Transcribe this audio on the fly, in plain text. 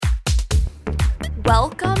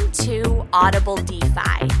Welcome to Audible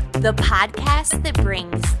DeFi, the podcast that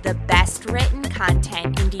brings the best written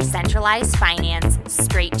content in decentralized finance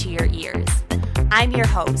straight to your ears. I'm your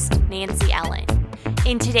host, Nancy Ellen.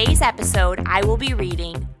 In today's episode, I will be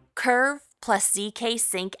reading Curve plus ZK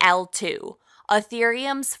Sync L2,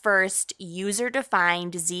 Ethereum's first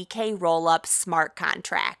user-defined ZK rollup smart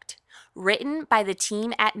contract, written by the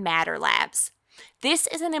team at Matter Labs. This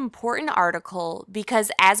is an important article because,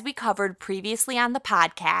 as we covered previously on the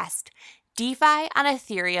podcast, DeFi on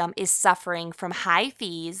Ethereum is suffering from high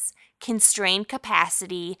fees, constrained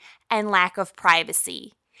capacity, and lack of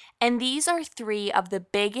privacy. And these are three of the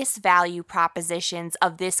biggest value propositions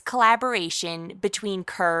of this collaboration between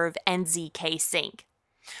Curve and ZK Sync.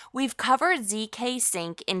 We've covered ZK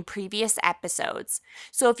Sync in previous episodes,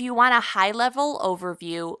 so if you want a high-level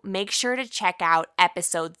overview, make sure to check out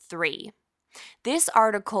episode 3. This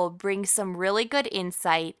article brings some really good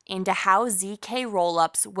insight into how ZK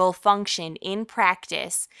rollups will function in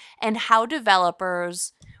practice and how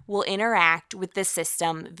developers will interact with the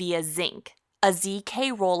system via Zinc, a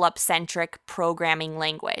ZK rollup-centric programming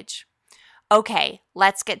language. Okay,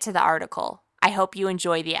 let's get to the article. I hope you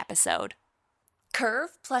enjoy the episode.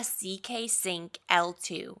 Curve plus ZK Sync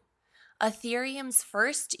L2, Ethereum's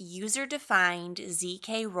first user-defined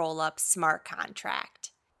ZK rollup smart contract.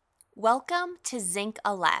 Welcome to Zinc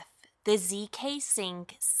Aleph, the ZK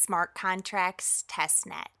Sync smart contracts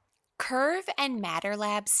testnet. Curve and Matter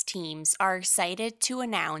Labs teams are excited to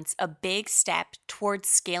announce a big step towards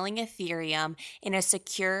scaling Ethereum in a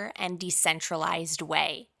secure and decentralized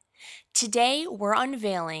way. Today, we're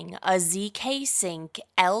unveiling a ZK Sync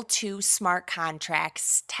L2 smart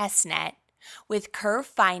contracts testnet with Curve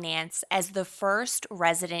Finance as the first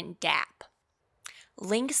resident dApp.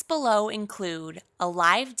 Links below include a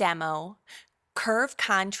live demo, Curve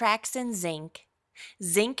contracts in Zinc,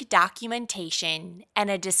 Zinc documentation, and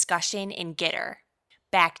a discussion in Gitter.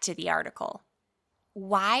 Back to the article.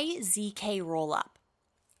 Why ZK Rollup?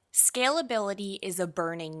 Scalability is a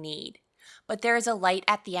burning need, but there is a light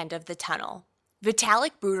at the end of the tunnel.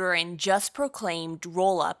 Vitalik Buterin just proclaimed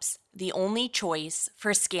rollups the only choice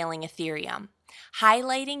for scaling Ethereum,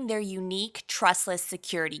 highlighting their unique trustless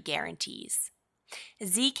security guarantees.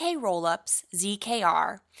 ZK Rollups,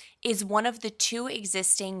 ZKR, is one of the two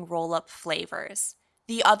existing rollup flavors,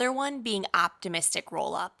 the other one being Optimistic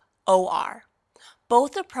Rollup, OR.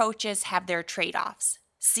 Both approaches have their trade-offs.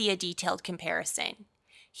 See a detailed comparison.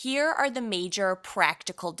 Here are the major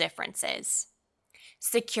practical differences.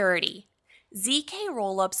 Security. ZK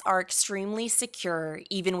rollups are extremely secure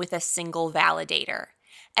even with a single validator,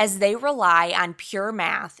 as they rely on pure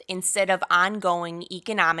math instead of ongoing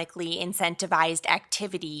economically incentivized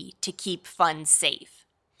activity to keep funds safe.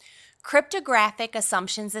 Cryptographic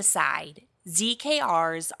assumptions aside,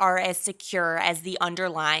 ZKRs are as secure as the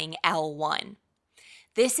underlying L1.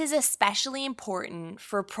 This is especially important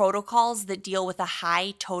for protocols that deal with a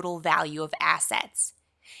high total value of assets.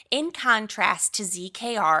 In contrast to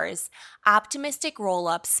ZKRs, optimistic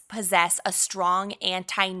rollups possess a strong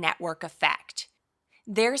anti-network effect.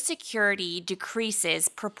 Their security decreases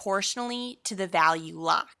proportionally to the value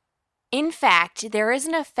locked. In fact, there is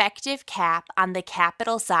an effective cap on the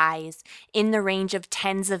capital size in the range of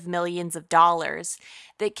tens of millions of dollars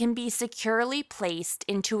that can be securely placed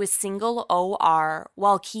into a single OR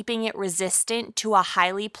while keeping it resistant to a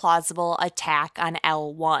highly plausible attack on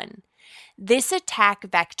L1. This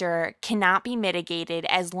attack vector cannot be mitigated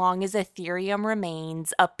as long as Ethereum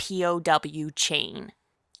remains a POW chain.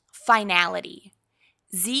 Finality.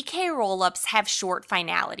 ZK rollups have short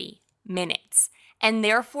finality, minutes, and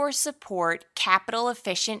therefore support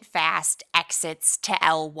capital-efficient fast exits to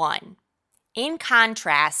L1. In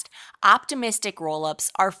contrast, optimistic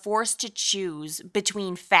rollups are forced to choose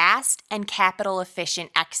between fast and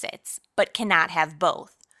capital-efficient exits, but cannot have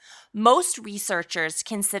both. Most researchers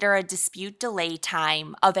consider a dispute delay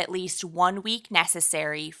time of at least 1 week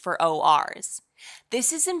necessary for ORs.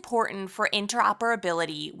 This is important for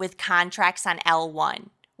interoperability with contracts on L1,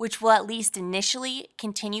 which will at least initially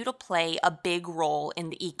continue to play a big role in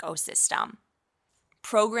the ecosystem.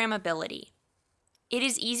 Programmability. It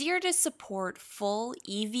is easier to support full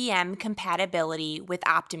EVM compatibility with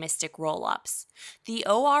optimistic rollups. The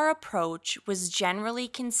OR approach was generally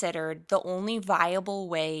considered the only viable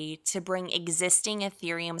way to bring existing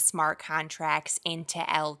Ethereum smart contracts into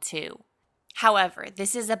L2. However,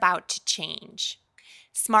 this is about to change.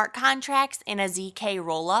 Smart contracts in a ZK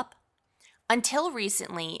rollup? Until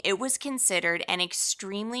recently, it was considered an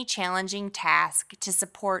extremely challenging task to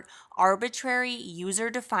support arbitrary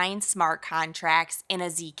user-defined smart contracts in a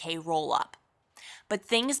ZK rollup. but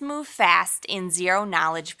things move fast in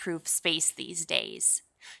zero-knowledge proof space these days.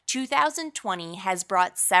 2020 has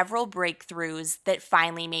brought several breakthroughs that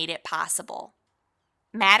finally made it possible.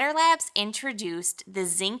 Matter Labs introduced the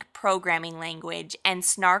Zinc programming language and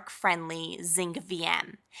snark-friendly Zinc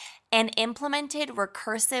VM, and implemented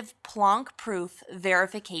recursive Plonk-proof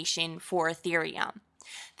verification for Ethereum.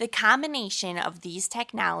 The combination of these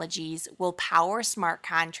technologies will power smart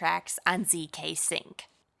contracts on ZK Sync.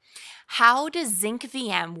 How does Zinc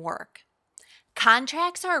VM work?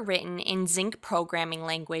 Contracts are written in Zinc programming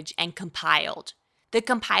language and compiled. The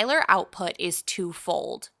compiler output is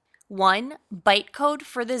twofold. 1. Bytecode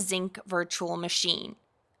for the Zinc virtual machine.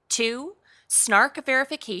 2. Snark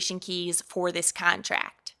verification keys for this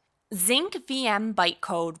contract. Zinc VM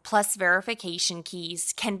bytecode plus verification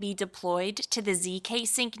keys can be deployed to the ZK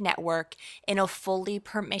Sync network in a fully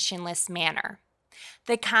permissionless manner.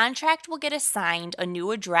 The contract will get assigned a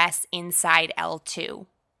new address inside L2.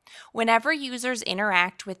 Whenever users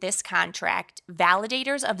interact with this contract,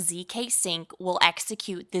 validators of ZK Sync will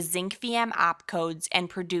execute the Zinc VM opcodes and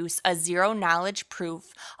produce a zero-knowledge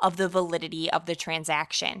proof of the validity of the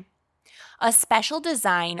transaction. A special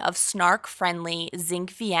design of snark-friendly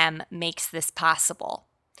Zinc VM makes this possible.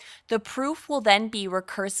 The proof will then be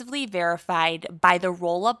recursively verified by the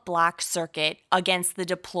roll-up block circuit against the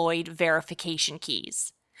deployed verification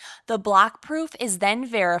keys. The block proof is then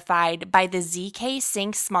verified by the ZK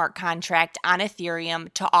Sync smart contract on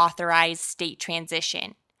Ethereum to authorize state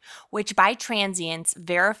transition, which by transients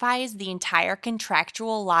verifies the entire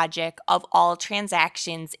contractual logic of all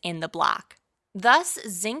transactions in the block. Thus,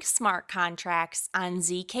 Zinc smart contracts on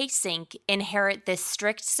ZK Sync inherit the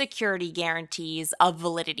strict security guarantees of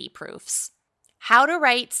validity proofs. How to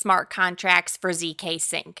write smart contracts for ZK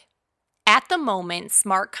Sync. At the moment,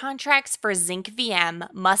 smart contracts for Zinc VM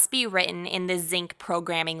must be written in the Zinc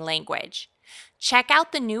programming language. Check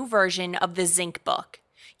out the new version of the Zinc book.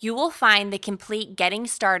 You will find the complete Getting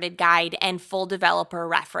Started guide and full developer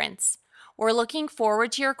reference. We're looking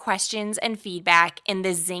forward to your questions and feedback in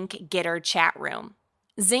the Zinc Gitter chat room.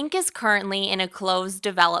 Zinc is currently in a closed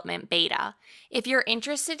development beta. If you're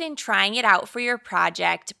interested in trying it out for your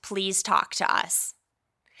project, please talk to us.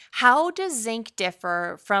 How does Zinc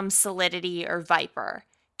differ from Solidity or Vyper?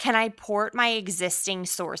 Can I port my existing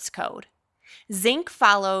source code? Zinc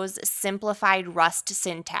follows simplified Rust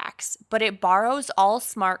syntax, but it borrows all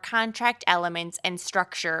smart contract elements and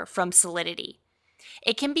structure from Solidity.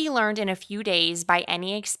 It can be learned in a few days by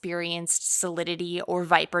any experienced Solidity or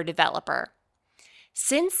Vyper developer.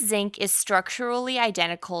 Since Zinc is structurally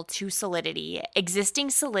identical to Solidity, existing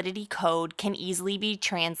Solidity code can easily be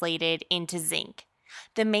translated into Zinc.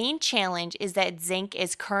 The main challenge is that Zinc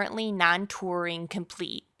is currently non-Turing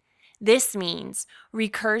complete. This means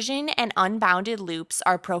recursion and unbounded loops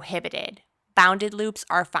are prohibited. Bounded loops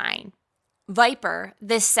are fine. Vyper,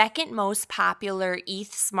 the second most popular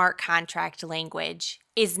ETH smart contract language,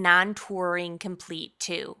 is non-Turing complete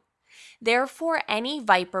too. Therefore, any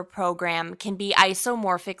Vyper program can be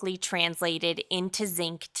isomorphically translated into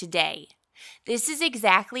Zinc today. This is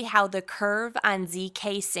exactly how the Curve on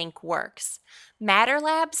ZK Sync works. Matter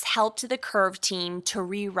Labs helped the Curve team to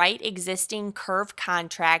rewrite existing Curve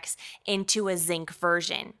contracts into a Zinc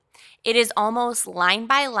version. It is almost line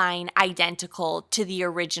by line identical to the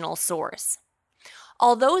original source.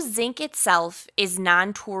 Although Zinc itself is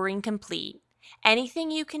non-Turing complete, anything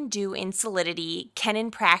you can do in Solidity can in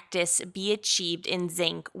practice be achieved in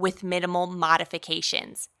Zinc with minimal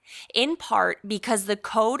modifications. In part because the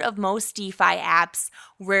code of most DeFi apps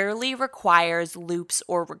rarely requires loops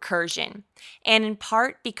or recursion, and in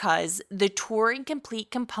part because the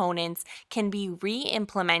Turing-complete components can be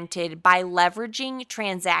re-implemented by leveraging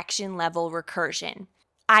transaction-level recursion,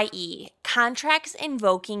 i.e., contracts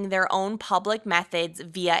invoking their own public methods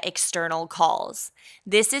via external calls.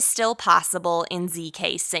 This is still possible in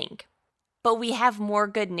ZK Sync. But we have more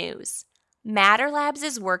good news. Matter Labs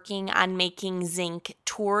is working on making Zinc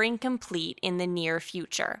Turing complete in the near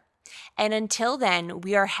future. And until then,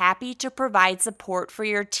 we are happy to provide support for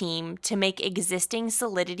your team to make existing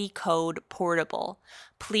Solidity code portable.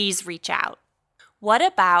 Please reach out. What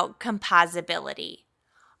about composability?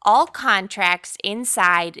 All contracts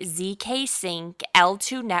inside ZK Sync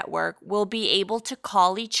L2 network will be able to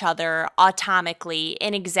call each other atomically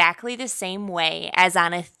in exactly the same way as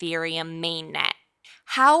on Ethereum mainnet.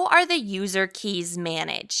 How are the user keys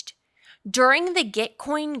managed? During the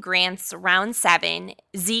Gitcoin grants round 7,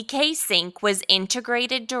 ZK Sync was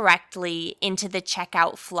integrated directly into the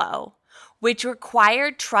checkout flow, which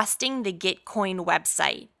required trusting the Gitcoin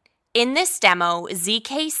website. In this demo,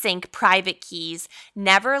 zk-sync private keys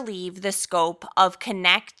never leave the scope of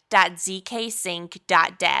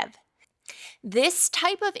connect.zksync.dev. This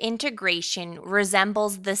type of integration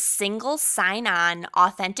resembles the single sign-on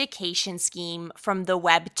authentication scheme from the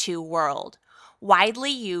Web 2 world,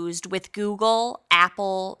 widely used with Google,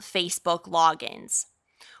 Apple, Facebook logins.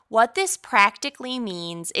 What this practically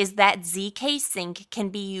means is that zk-sync can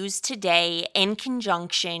be used today in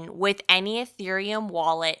conjunction with any Ethereum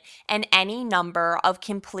wallet and any number of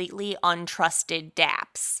completely untrusted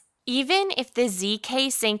dApps. Even if the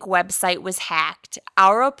zk-sync website was hacked,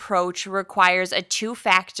 our approach requires a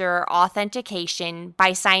two-factor authentication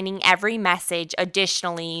by signing every message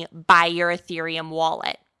additionally by your Ethereum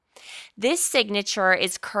wallet. This signature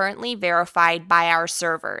is currently verified by our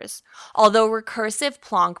servers, although recursive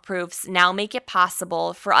Plonk proofs now make it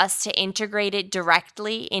possible for us to integrate it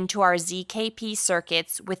directly into our ZKP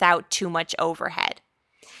circuits without too much overhead.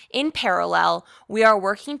 In parallel, we are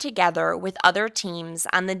working together with other teams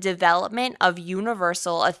on the development of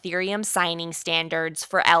universal Ethereum signing standards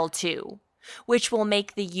for L2, which will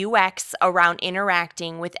make the UX around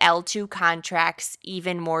interacting with L2 contracts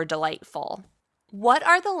even more delightful. What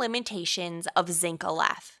are the limitations of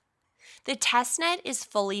Zinc-Aleph? The testnet is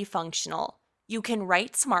fully functional. You can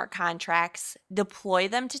write smart contracts, deploy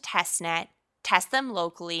them to testnet, test them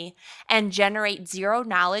locally, and generate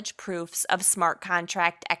zero-knowledge proofs of smart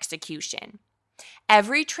contract execution.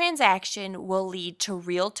 Every transaction will lead to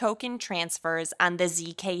real token transfers on the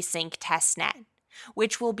zk-sync testnet,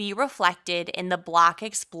 which will be reflected in the block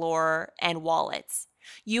explorer and wallets.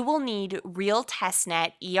 You will need real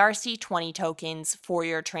testnet ERC20 tokens for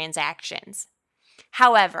your transactions.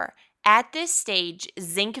 However, at this stage,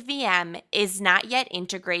 Zinc VM is not yet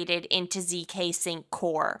integrated into zk-sync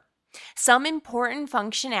core. Some important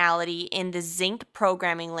functionality in the Zinc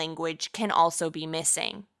programming language can also be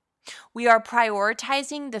missing. We are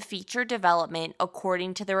prioritizing the feature development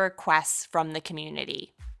according to the requests from the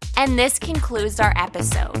community. And this concludes our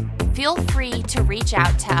episode. Feel free to reach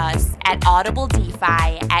out to us at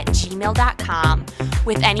audibledefi@gmail.com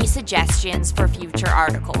with any suggestions for future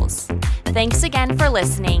articles. Thanks again for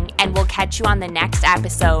listening, and we'll catch you on the next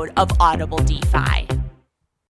episode of Audible DeFi.